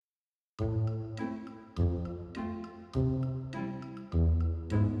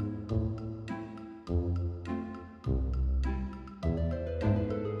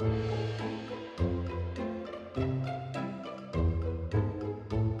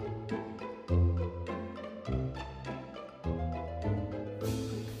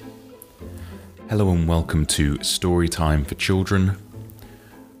Hello and welcome to Storytime for Children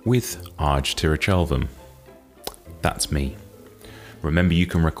with Arj Tirachelvam. That's me. Remember, you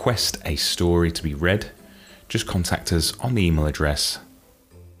can request a story to be read. Just contact us on the email address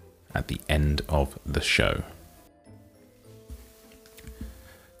at the end of the show.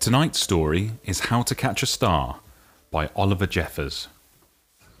 Tonight's story is How to Catch a Star by Oliver Jeffers.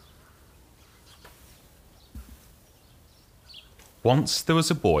 Once there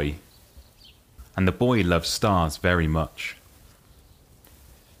was a boy, and the boy loved stars very much.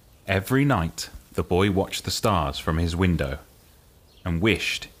 Every night the boy watched the stars from his window and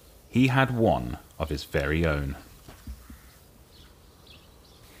wished he had one of his very own.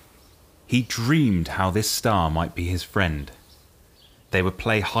 He dreamed how this star might be his friend. They would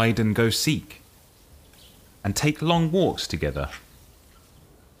play hide and go seek and take long walks together.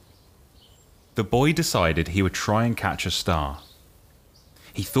 The boy decided he would try and catch a star.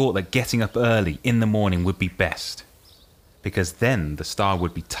 He thought that getting up early in the morning would be best, because then the star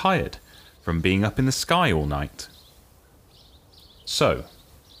would be tired from being up in the sky all night. So,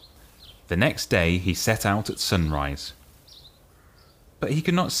 the next day he set out at sunrise. But he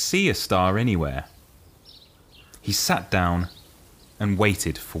could not see a star anywhere. He sat down and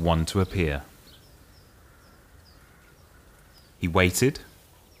waited for one to appear. He waited,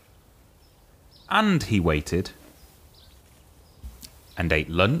 and he waited, and ate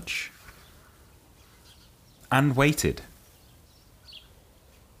lunch, and waited.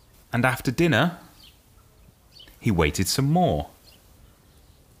 And after dinner, he waited some more.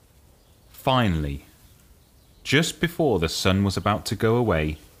 Finally, just before the sun was about to go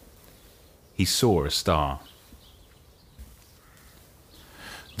away, he saw a star.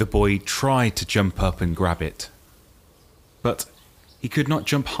 The boy tried to jump up and grab it, but he could not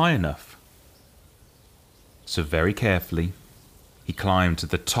jump high enough. So very carefully, he climbed to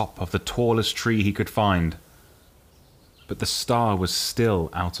the top of the tallest tree he could find, but the star was still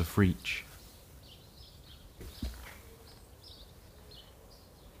out of reach.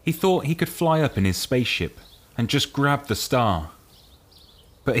 He thought he could fly up in his spaceship and just grab the star,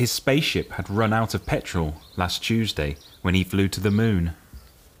 but his spaceship had run out of petrol last Tuesday when he flew to the moon.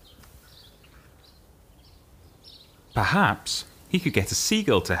 Perhaps he could get a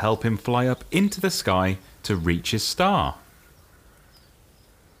seagull to help him fly up into the sky to reach his star.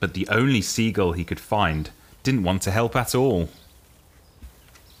 But the only seagull he could find didn't want to help at all.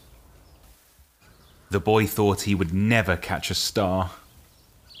 The boy thought he would never catch a star.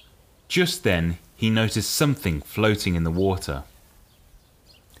 Just then he noticed something floating in the water.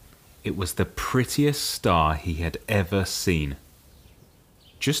 It was the prettiest star he had ever seen.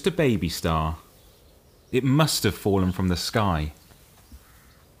 Just a baby star. It must have fallen from the sky.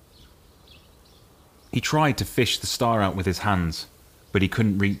 He tried to fish the star out with his hands, but he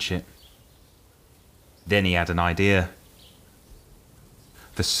couldn't reach it. Then he had an idea.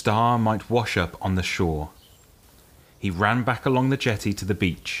 The star might wash up on the shore. He ran back along the jetty to the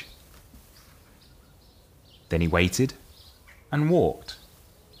beach. Then he waited and walked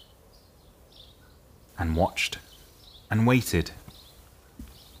and watched and waited.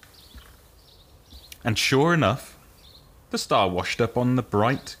 And sure enough, the star washed up on the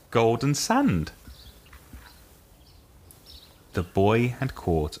bright golden sand. The boy had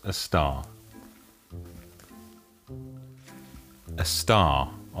caught a star. A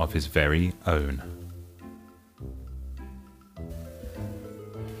star of his very own.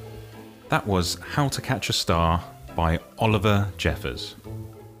 That was How to Catch a Star by Oliver Jeffers.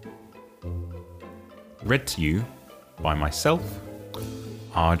 Read to you by myself,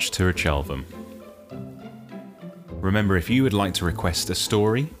 Arj Tirachelvam. Remember, if you would like to request a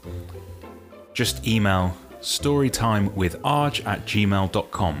story, just email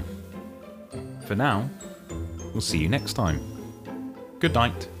storytimewitharj@gmail.com. For now, we'll see you next time. Good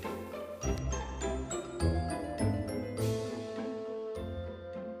night.